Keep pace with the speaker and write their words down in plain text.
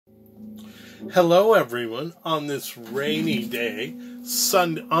Hello, everyone. On this rainy day,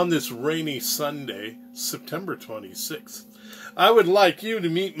 on this rainy Sunday, September 26th, I would like you to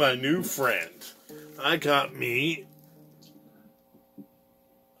meet my new friend. I got me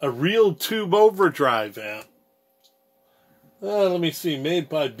a Real Tube Overdrive amp. Let me see, made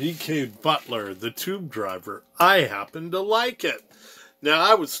by BK Butler, the tube driver. I happen to like it. Now,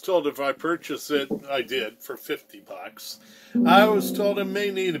 I was told if I purchase it, I did, for $50. I was told it may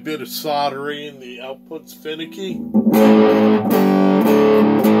need a bit of soldering, the output's finicky.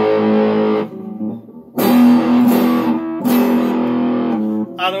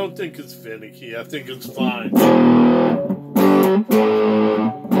 I don't think it's finicky. I think it's fine.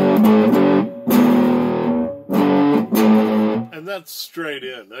 And that's straight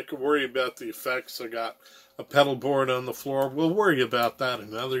in. I could worry about the effects. I got a pedal board on the floor. We'll worry about that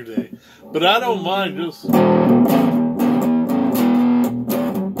another day. But I don't mind just...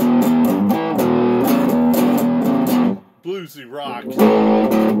 bluesy rock.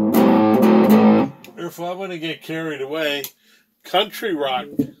 Or if I want to get carried away, country rock.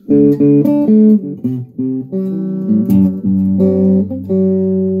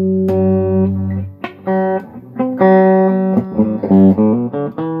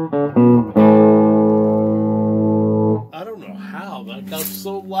 I don't know how that got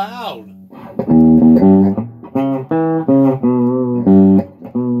so loud.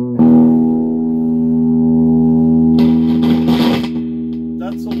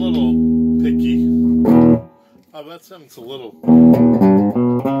 That's a little picky. Oh, that sounds a little...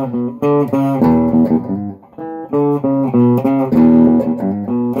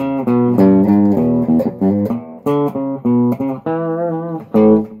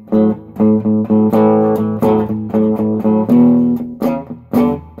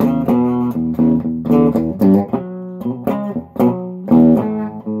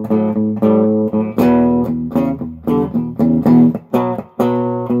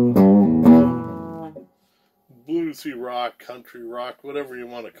 bluesy rock, country rock, whatever you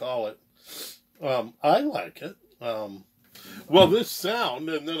want to call it. I like it. Well, this sound,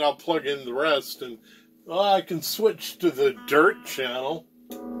 and then I'll plug in the rest, and I can switch to the dirt channel.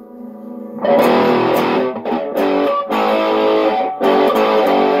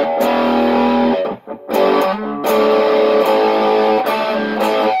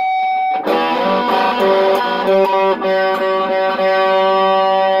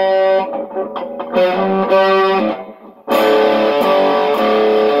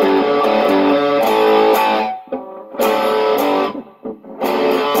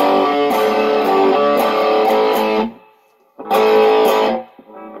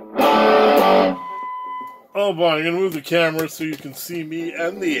 Oh boy, I'm going to move the camera so you can see me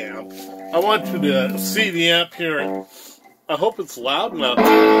and the amp. I want you to see the amp here. I hope it's loud enough.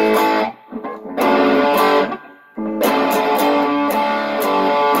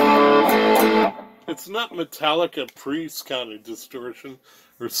 It's not Metallica Priest kind of distortion,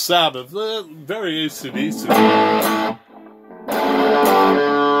 or Sabbath, very AC/DC.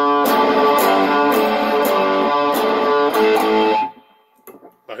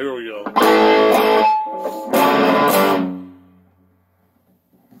 Oh, here we go.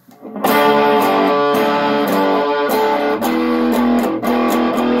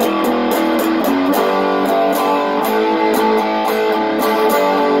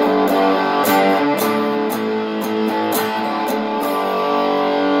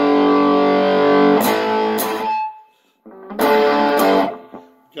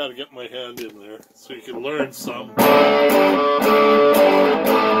 Got to get my hand in there so you can learn some.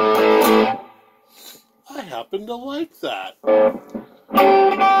 I happen to like that.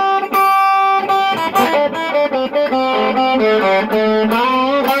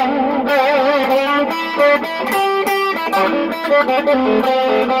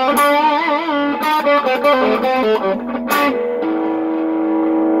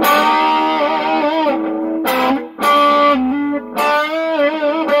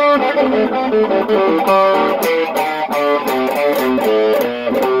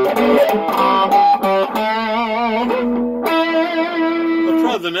 I'll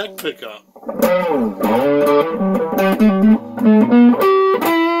try the neck pickup.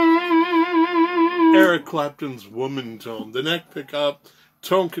 Eric Clapton's Woman Tone. The neck pickup,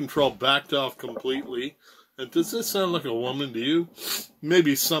 tone control backed off completely. And does this sound like a woman to you?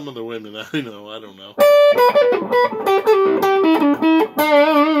 Maybe some of the women, I know, I don't know.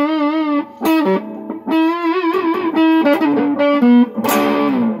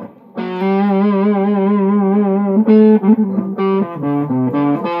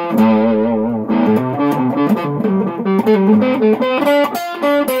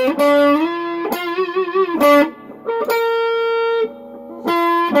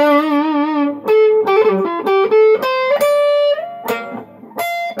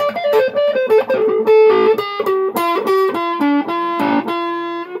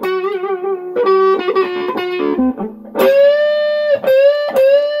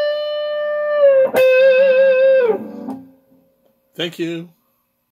 Thank you.